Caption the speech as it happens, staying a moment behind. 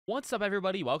What's up,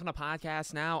 everybody? Welcome to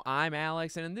Podcast Now. I'm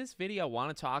Alex, and in this video, I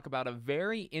want to talk about a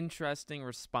very interesting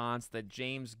response that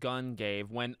James Gunn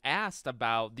gave when asked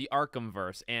about the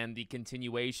ArkhamVerse and the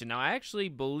continuation. Now, I actually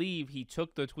believe he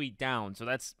took the tweet down, so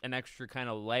that's an extra kind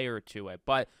of layer to it,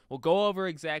 but we'll go over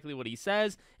exactly what he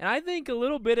says, and I think a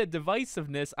little bit of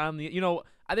divisiveness on the,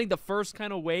 I think the first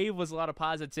kind of wave was a lot of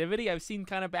positivity. I've seen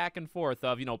kind of back and forth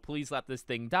of, please let this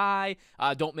thing die.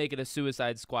 Don't make it a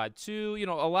Suicide Squad 2.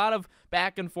 A lot of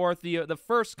back and forth. The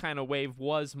first kind of wave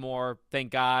was more,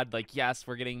 thank God, like, yes,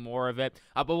 we're getting more of it.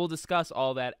 But we'll discuss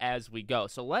all that as we go.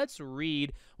 So let's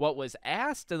read what was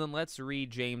asked, and then let's read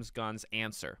James Gunn's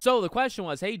answer. So the question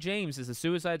was, hey, James, is the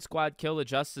Suicide Squad Kill the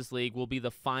Justice League will be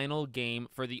the final game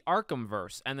for the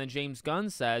ArkhamVerse? And then James Gunn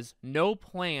says, no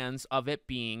plans of it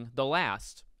being the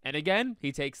last. And again,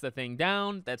 he takes the thing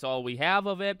down. That's all we have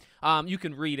of it. You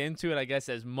can read into it, I guess,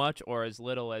 as much or as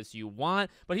little as you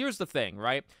want. But here's the thing,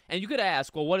 right? And you could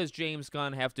ask, well, what does James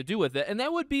Gunn have to do with it? And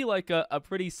that would be like a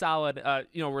pretty solid,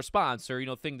 response or,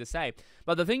 thing to say.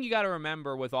 But the thing you got to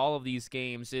remember with all of these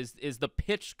games is the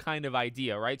pitch kind of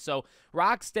idea, right? So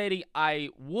Rocksteady, I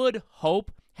would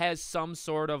hope, has some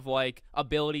sort of like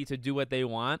ability to do what they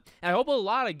want. And I hope a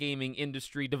lot of gaming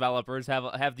industry developers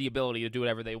have the ability to do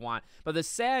whatever they want. But the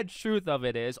sad truth of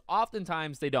it is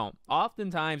oftentimes they don't.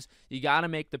 Oftentimes you got to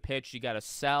make the pitch, you got to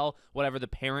sell whatever the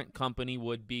parent company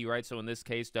would be, right? So in this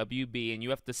case, WB, and you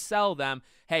have to sell them,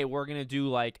 hey, we're going to do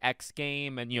like X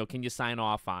game and, can you sign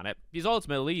off on it? Because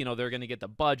ultimately, they're going to get the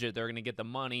budget, they're going to get the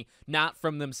money, not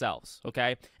from themselves,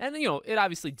 okay? And, it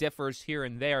obviously differs here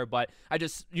and there, but I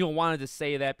just, wanted to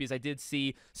say that because I did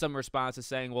see some responses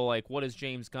saying, well, like, what does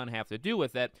James Gunn have to do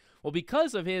with it? Well,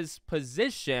 because of his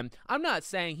position, I'm not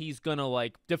saying he's going to,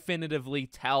 like, definitively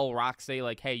tell Rocksteady,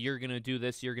 like, hey, you're going to do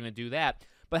this, you're going to do that.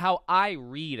 But how I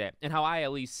read it and how I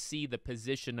at least see the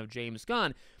position of James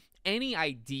Gunn, any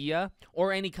idea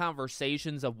or any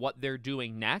conversations of what they're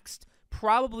doing next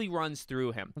probably runs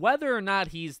through him. Whether or not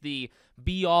he's the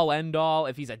be-all, end-all,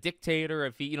 if he's a dictator,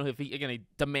 if he again,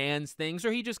 demands things,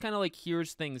 or he just kind of like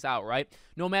hears things out, right?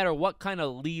 No matter what kind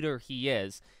of leader he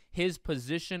is, his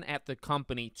position at the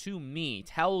company, to me,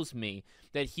 tells me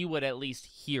that he would at least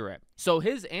hear it. So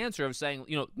his answer of saying,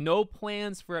 no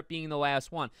plans for it being the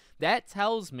last one, that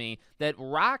tells me that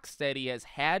Rocksteady has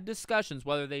had discussions,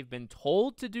 whether they've been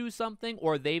told to do something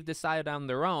or they've decided on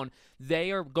their own,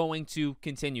 they are going to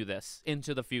continue this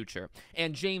into the future.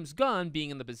 And James Gunn,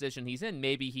 being in the position he's in,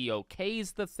 maybe he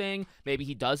okays the thing, maybe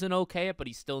he doesn't okay it, but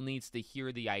he still needs to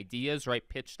hear the ideas, right,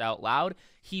 pitched out loud.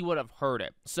 He would have heard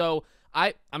it. So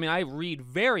I read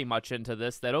very much into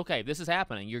this that, okay, this is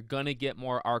happening. You're going to get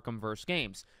more ArkhamVerse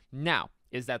games. Now,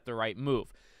 is that the right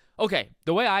move? Okay,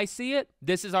 the way I see it,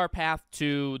 this is our path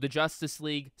to the Justice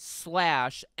League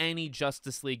 / any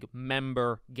Justice League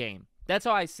member game. That's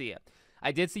how I see it.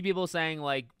 I did see people saying,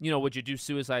 like, would you do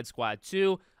Suicide Squad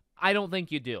 2? I don't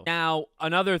think you do. Now,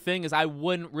 another thing is I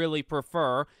wouldn't really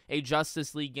prefer a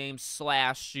Justice League game /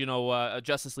 a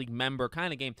Justice League member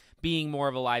kind of game being more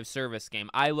of a live service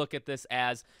game. I look at this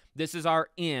as this is our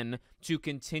in to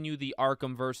continue the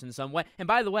ArkhamVerse in some way. And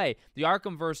by the way, the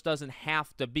ArkhamVerse doesn't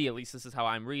have to be, at least this is how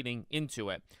I'm reading into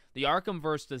it, the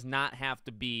ArkhamVerse does not have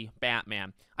to be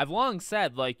Batman. I've long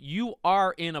said, like, you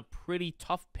are in a pretty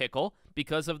tough pickle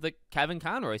because of the Kevin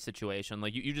Conroy situation.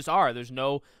 Like, you just are. There's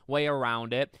no way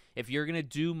around it. If you're going to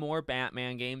do more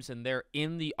Batman games and they're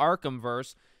in the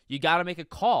ArkhamVerse, you got to make a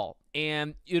call.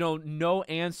 And, no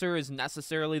answer is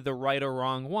necessarily the right or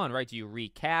wrong one, right? Do you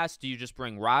recast? Do you just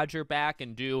bring Roger back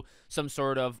and do some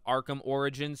sort of Arkham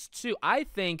Origins 2? I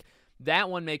think that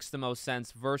one makes the most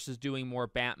sense versus doing more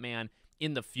Batman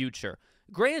in the future.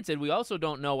 Granted, we also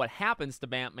don't know what happens to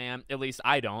Batman. At least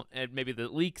I don't. And maybe the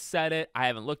leaks said it. I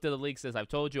haven't looked at the leaks, as I've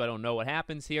told you. I don't know what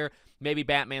happens here. Maybe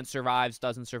Batman survives,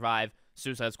 doesn't survive.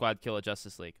 Suicide Squad Kill a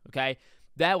Justice League. Okay?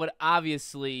 That would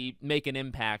obviously make an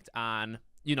impact on,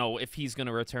 if he's going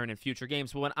to return in future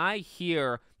games. But when I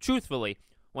hear, truthfully,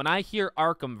 when I hear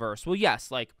ArkhamVerse, well, yes,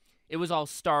 like, it was all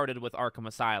started with Arkham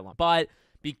Asylum. But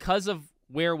because of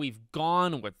where we've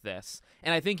gone with this,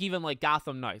 and I think even like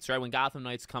Gotham Knights, right? When Gotham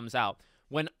Knights comes out,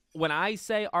 when I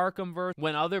say ArkhamVerse,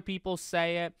 when other people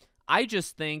say it, I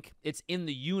just think it's in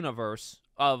the universe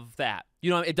of that.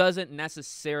 It doesn't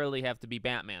necessarily have to be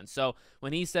Batman. So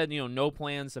when he said, no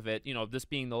plans of it, this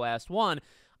being the last one,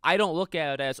 I don't look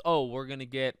at it as, oh, we're going to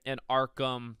get an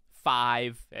Arkham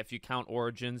 5, if you count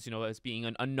Origins, as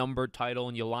being a numbered title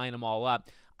and you line them all up.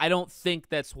 I don't think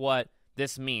that's what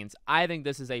this means. I think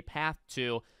this is a path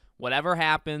to whatever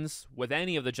happens with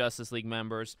any of the Justice League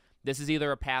members, This is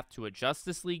either a path to a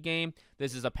Justice League game.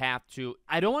 This is a path to,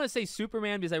 I don't want to say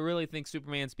Superman because I really think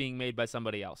Superman's being made by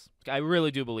somebody else. I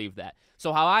really do believe that.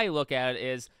 So how I look at it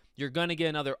is you're going to get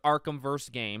another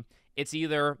ArkhamVerse game. It's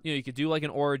either, you could do like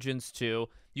an Origins 2.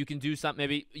 You can do something,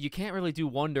 maybe you can't really do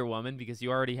Wonder Woman because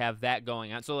you already have that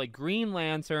going on. So like Green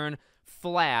Lantern,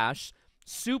 Flash,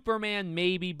 Superman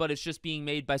maybe, but it's just being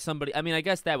made by somebody. I mean, I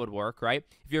guess that would work, right?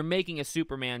 If you're making a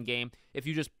Superman game, if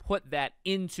you just put that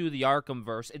into the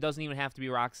ArkhamVerse, it doesn't even have to be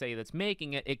Rocksteady that's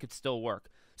making it. It could still work.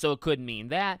 So it could mean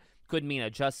that. Could mean a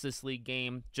Justice League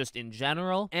game just in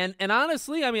general. And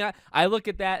honestly, I mean, I look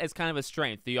at that as kind of a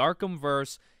strength. The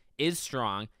ArkhamVerse is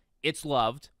strong. It's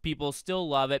loved. People still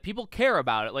love it. People care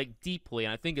about it, like, deeply,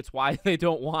 and I think it's why they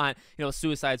don't want,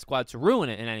 Suicide Squad to ruin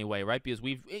it in any way, right? Because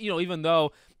we've, even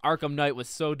though Arkham Knight was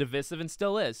so divisive and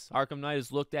still is, Arkham Knight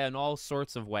is looked at in all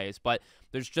sorts of ways, but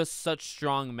there's just such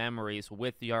strong memories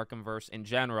with the Arkhamverse in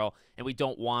general, and we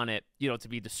don't want it, to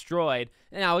be destroyed.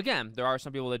 Now, again, there are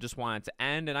some people that just want it to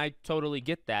end, and I totally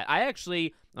get that.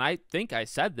 I think I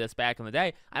said this back in the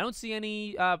day, I don't see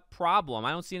any problem.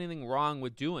 I don't see anything wrong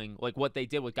with doing like what they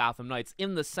did with Gotham Knights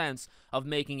in the sense of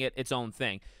making it its own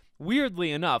thing.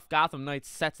 Weirdly enough, Gotham Knights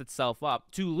sets itself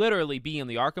up to literally be in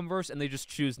the Arkhamverse, and they just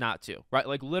choose not to, right?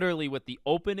 Like literally with the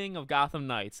opening of Gotham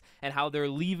Knights and how they're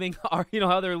leaving,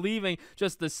 how they're leaving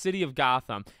just the city of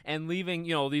Gotham and leaving,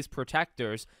 these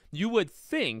protectors. You would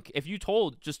think if you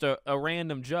told just a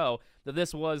random Joe that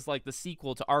this was like the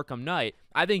sequel to Arkham Knight,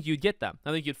 I think you'd get them.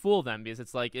 I think you'd fool them because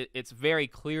it's like it's very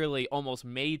clearly almost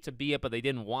made to be it, but they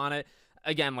didn't want it.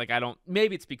 Again, like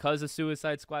maybe it's because of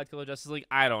Suicide Squad Killer Justice League,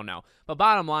 I don't know. But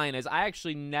bottom line is I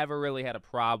actually never really had a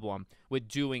problem with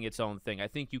doing its own thing. I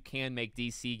think you can make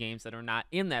DC games that are not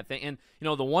in that thing. And,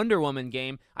 the Wonder Woman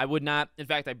game, I would not, in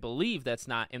fact, I believe that's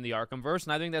not in the Arkhamverse,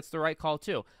 and I think that's the right call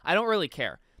too. I don't really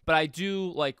care. But I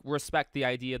do, respect the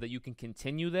idea that you can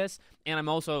continue this, and I'm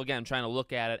also, again, trying to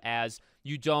look at it as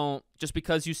you don't, just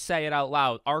because you say it out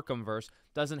loud, Arkhamverse,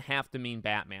 doesn't have to mean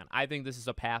Batman. I think this is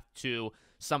a path to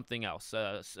something else.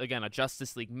 Again, a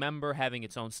Justice League member having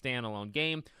its own standalone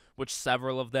game, which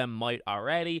several of them might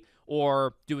already,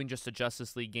 or doing just a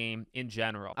Justice League game in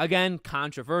general. Again,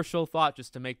 controversial thought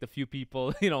just to make the few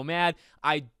people, mad.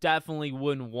 I definitely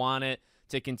wouldn't want it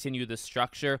to continue the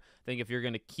structure. I think if you're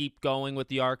going to keep going with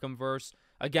the Arkhamverse,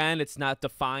 again, it's not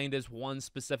defined as one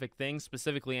specific thing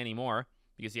specifically anymore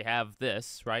because you have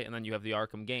this, right? And then you have the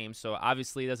Arkham games. So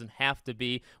obviously it doesn't have to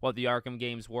be what the Arkham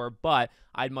games were, but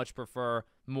I'd much prefer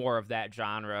more of that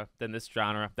genre than this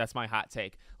genre. That's my hot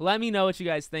take. Let me know what you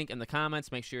guys think in the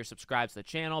comments. Make sure you're subscribed to the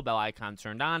channel, bell icon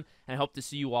turned on, and I hope to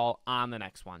see you all on the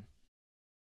next one.